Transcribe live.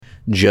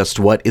Just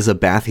what is a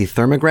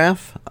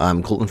bathythermograph?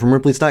 I'm Colton from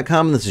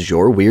Ripley's.com, and this is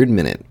your Weird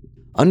Minute.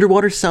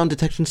 Underwater sound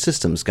detection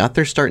systems got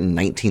their start in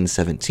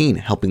 1917,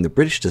 helping the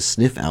British to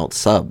sniff out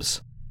subs.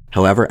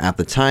 However, at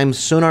the time,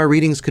 sonar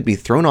readings could be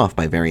thrown off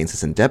by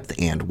variances in depth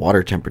and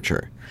water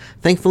temperature.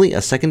 Thankfully,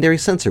 a secondary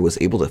sensor was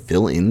able to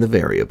fill in the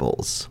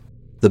variables.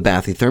 The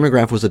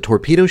bathythermograph was a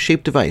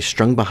torpedo-shaped device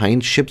strung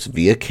behind ships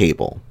via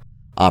cable.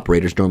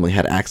 Operators normally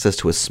had access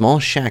to a small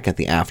shack at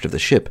the aft of the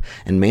ship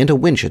and manned a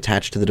winch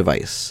attached to the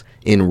device.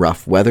 In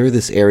rough weather,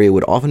 this area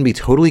would often be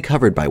totally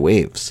covered by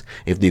waves.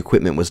 If the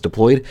equipment was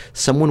deployed,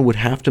 someone would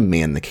have to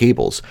man the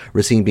cables,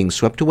 risking being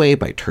swept away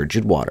by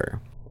turgid water.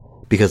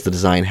 Because the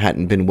design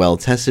hadn't been well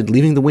tested,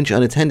 leaving the winch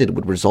unattended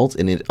would result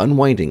in it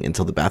unwinding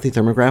until the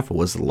bathythermograph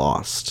was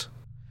lost.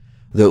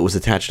 Though it was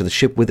attached to the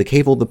ship with a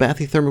cable, the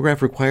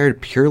bathythermograph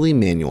required purely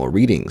manual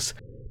readings.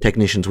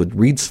 Technicians would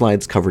read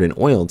slides covered in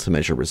oil to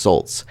measure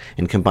results,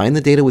 and combine the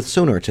data with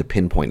sonar to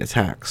pinpoint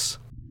attacks.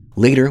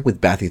 Later,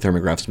 with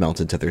bathythermographs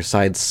mounted to their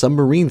sides,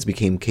 submarines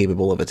became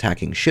capable of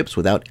attacking ships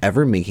without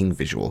ever making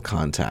visual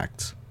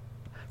contact.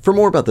 For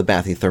more about the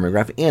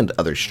bathythermograph and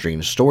other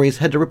strange stories,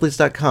 head to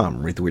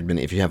Ripley's.com, rate the Weird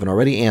Minute if you haven't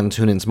already, and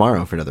tune in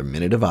tomorrow for another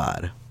Minute of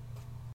Odd.